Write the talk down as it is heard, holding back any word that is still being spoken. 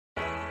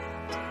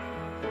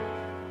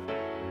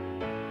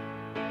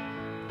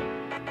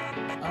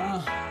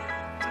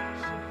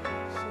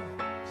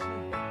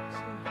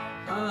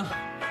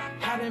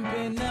done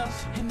been up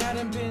and I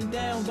done been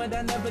down, but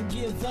I never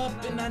give up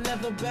and I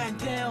never back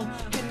down.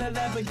 In the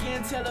lab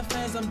again, tell the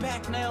fans I'm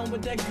back now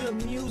with that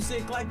good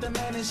music, like the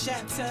man in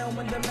Town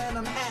when the man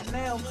I'm at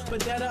now.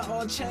 But that'll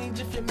all change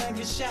if your man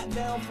gets shot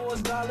down for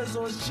his dollars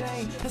or his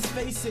chain. Let's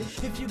face it,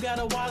 if you got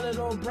a wallet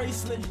or a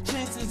bracelet,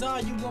 chances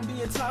are you gon'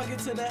 be a target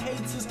to the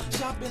haters.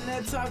 Shopping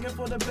at Target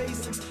for the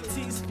basics,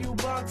 tees, few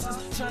boxes,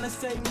 trying to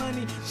save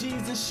money,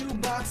 G's and shoe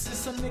boxes.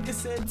 Some nigga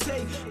said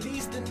take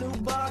these the new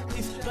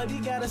Barclays, but he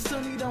got a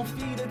son he don't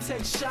feed or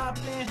take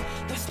shopping.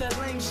 That's that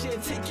lame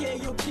shit. Take care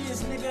of your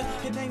kids, nigga.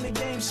 It ain't the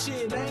game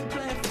shit. I ain't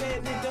playing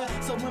fair,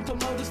 nigga. So when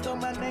promoters throw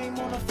my name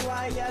on a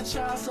flyer, I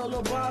try so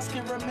the boss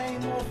can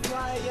remain more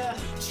flyer.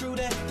 True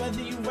that,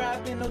 whether you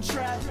rapping or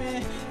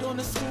trapping, doing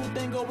the school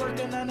thing or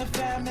working on the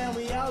 5, man,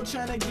 we all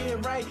trying to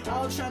get right,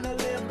 all trying to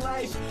live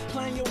life.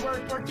 Plan your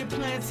work your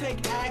plan,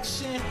 take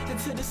action. And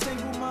to the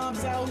single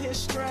moms out here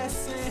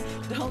stressing,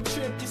 don't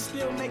trip, you're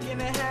still making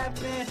it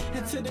happen.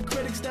 And to the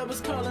critics that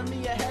was calling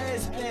me a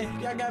has-been,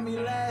 y'all got me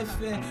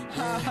laughing,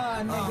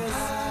 ha niggas.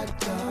 I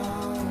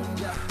don't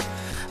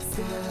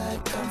feel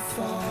like I'm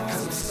falling,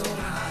 'cause I'm so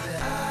high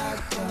that I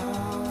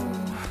don't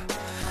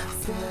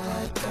feel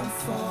like I'm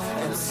falling,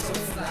 and I'm so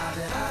fly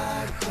that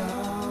I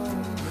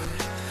don't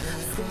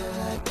feel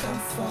like I'm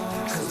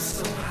falling, 'cause I'm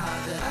so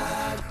high that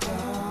I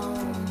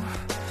don't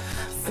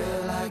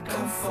feel like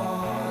I'm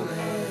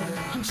falling.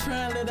 I'm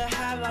trying to live a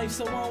high life,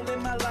 so I won't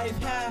live my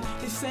life high.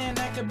 They saying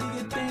I could be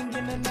a thing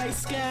in the night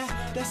sky.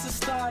 That's a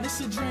start, it's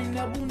a dream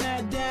that will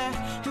not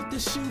die. If the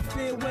shoe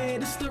fit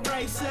weird, it's the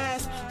right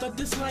size. But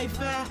this life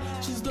I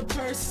choose to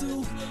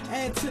pursue.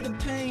 Add to the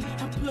pain,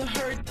 I put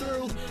her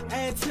through.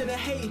 Add to the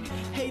hate,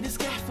 haters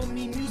got for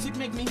me. Music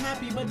make me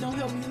happy, but don't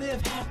help me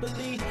live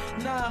happily.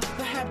 Nah,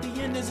 the happy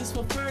endings is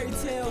for fairy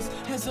tales.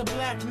 As a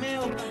black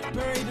male,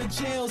 buried in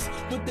jails.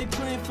 What they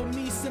plan for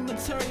me,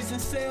 cemeteries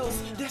and sales.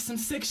 That's some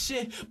sick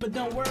shit, but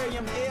don't worry,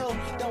 I'm ill.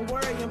 Don't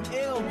worry, I'm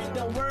ill.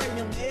 Don't worry,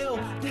 I'm ill.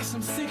 That's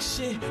some sick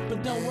shit,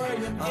 but don't worry,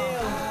 I'm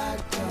ill. I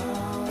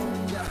don't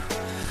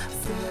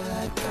feel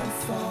like I'm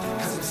falling,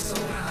 'cause I'm so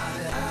high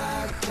that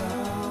I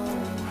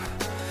don't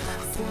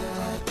feel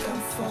like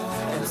I'm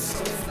falling, and I'm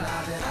so fly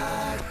that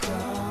I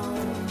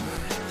don't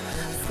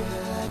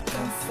feel like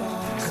I'm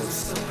falling, 'cause I'm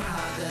so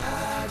high that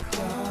I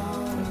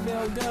don't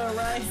feel good,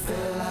 right?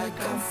 Feel like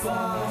I'm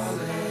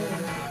falling.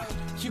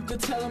 You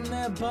could tell them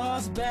that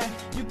Barz back.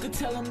 You could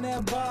tell them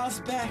that Barz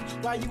back.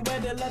 While you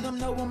at it, let them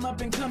know I'm up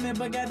and coming,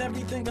 but got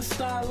everything a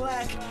star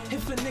lack.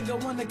 If a nigga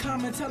wanna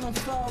comment, tell him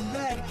fall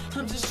back.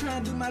 I'm just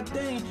trying to do my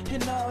thing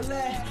and all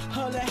that.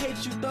 All that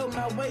hate you throw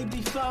my way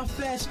be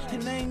far-fetched,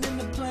 and I ain't in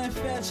the plan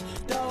fetch.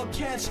 Dog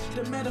catch,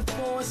 the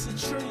metaphor is a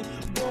tree.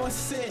 Boy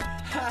sit,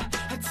 ha,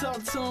 I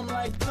talk to him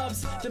like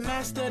pups. The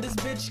master of this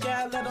bitch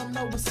guy, let him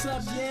know what's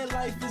up. Yeah,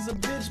 life is a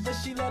bitch, but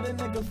she let a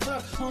nigga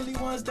fuck. Only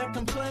ones that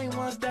complain,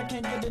 ones that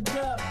can't get it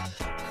up.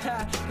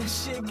 Ha,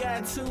 this shit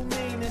got too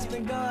mean. It's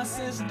been gone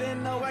since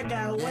then, no, I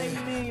got way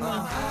meaner.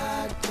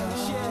 I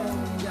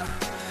don't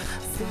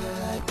feel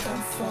like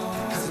I'm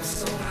falling, 'cause I'm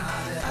so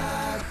high that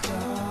I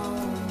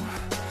don't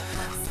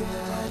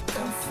feel like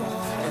I'm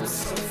falling, and I'm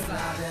so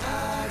fly that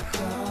I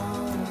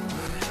don't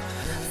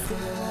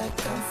feel like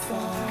I'm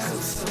falling, 'cause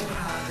I'm so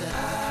high that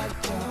I